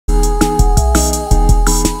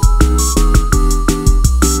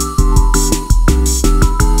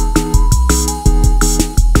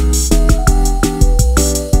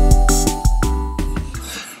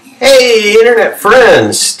Hey, internet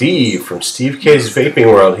friends, Steve from Steve K's Vaping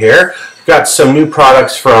World here. Got some new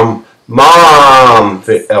products from WoW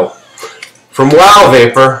Vapor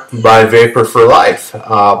by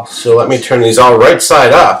Vapor4Life. So let me turn these all right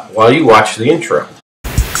side up while you watch the intro.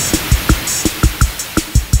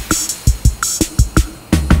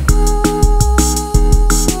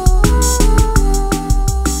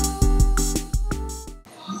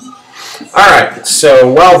 Alright, so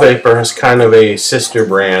WoW Vapor is kind of a sister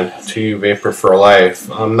brand to Vapor4Life.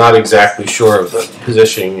 I'm not exactly sure of the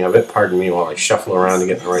positioning of it. Pardon me while I shuffle around to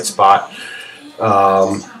get in the right spot.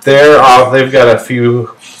 They've got a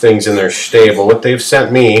few things in their stable. What they've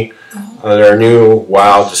sent me are their new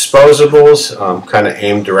WoW Disposables, kind of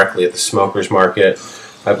aimed directly at the smokers market.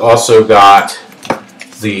 I've also got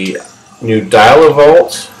the new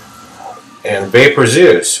Dial-A-Volt and Vapor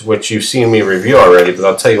Zeus, which you've seen me review already, but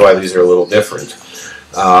I'll tell you why these are a little different.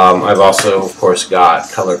 I've also, of course, got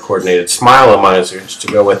color-coordinated smileomizers to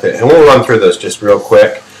go with it, and we'll run through those just real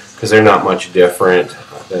quick because they're not much different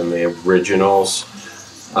than the originals.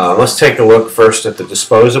 Let's take a look first at the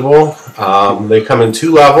disposable. They come in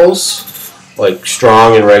two levels, like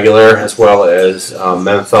strong and regular, as well as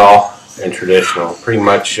menthol and traditional. Pretty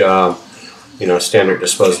much, standard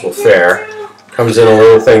disposable fare. Comes in a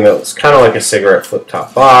little thing that's kind of like a cigarette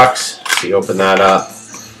flip-top box. So you open that up.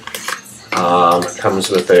 It comes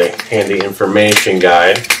with a handy information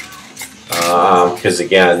guide. Because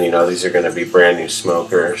again, these are going to be brand new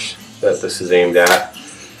smokers that this is aimed at.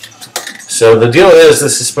 So the deal is,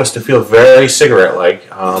 this is supposed to feel very cigarette-like.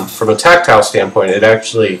 From a tactile standpoint, it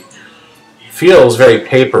actually feels very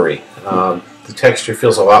papery. The texture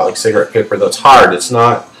feels a lot like cigarette paper, though it's hard. It's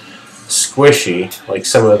not squishy like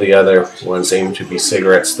some of the other ones aimed to be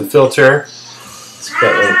cigarettes. The filter, it's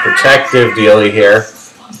got a little protective dealie here,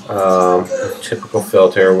 typical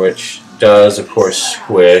filter, which does of course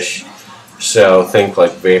squish, so think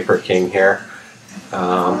like Vapor King here.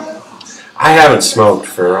 I haven't smoked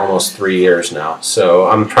for almost 3 years now, so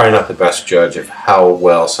I'm probably not the best judge of how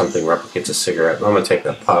well something replicates a cigarette. I'm going to take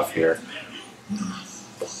that puff here.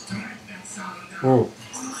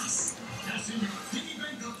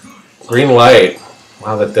 Green light.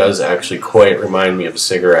 Wow, that does actually quite remind me of a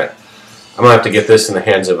cigarette. I'm going to have to get this in the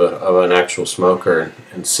hands of an actual smoker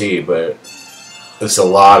and see, but it's a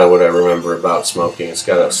lot of what I remember about smoking. It's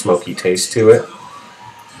got a smoky taste to it.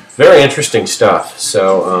 Very interesting stuff.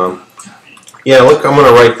 So, yeah, look, I'm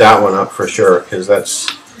going to write that one up for sure, because it's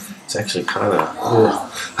actually kind of...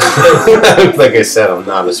 like I said, I'm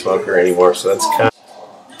not a smoker anymore, so that's kind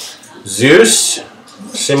of... Zeus,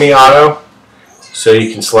 semi-auto. So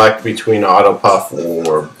you can select between auto puff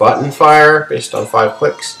or button fire based on 5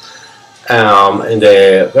 clicks, and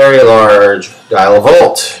a very large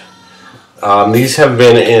Dial-A-Volt. These have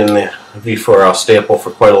been in the V4L staple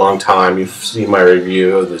for quite a long time. You've seen my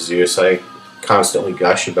review of the Zeus. I constantly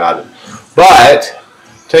gush about it. But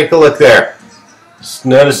take a look there.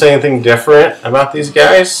 Notice anything different about these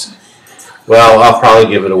guys? Well, I'll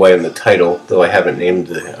probably give it away in the title, though I haven't named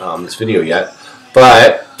this video yet.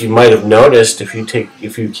 But you might have noticed, if you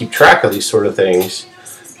keep track of these sort of things,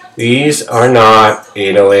 these are not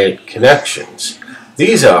 808 connections.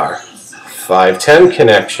 These are 510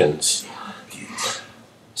 connections.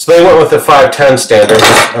 So they went with the 510 standard,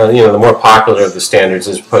 the more popular of the standards,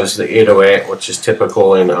 as opposed to the 808, which is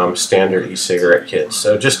typical in standard e-cigarette kits.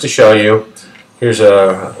 So just to show you, here's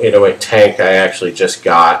a 808 tank I actually just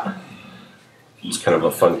got. It's kind of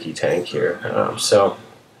a funky tank here.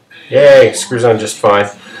 Yay, screws on just fine.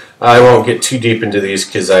 I won't get too deep into these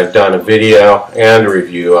because I've done a video and a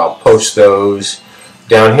review. I'll post those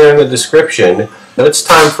down here in the description. But it's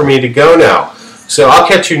time for me to go now. So I'll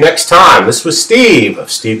catch you next time. This was Steve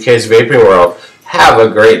of Steve K's Vaping World. Have a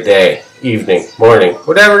great day, evening, morning,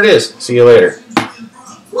 whatever it is. See you later.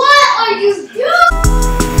 What are you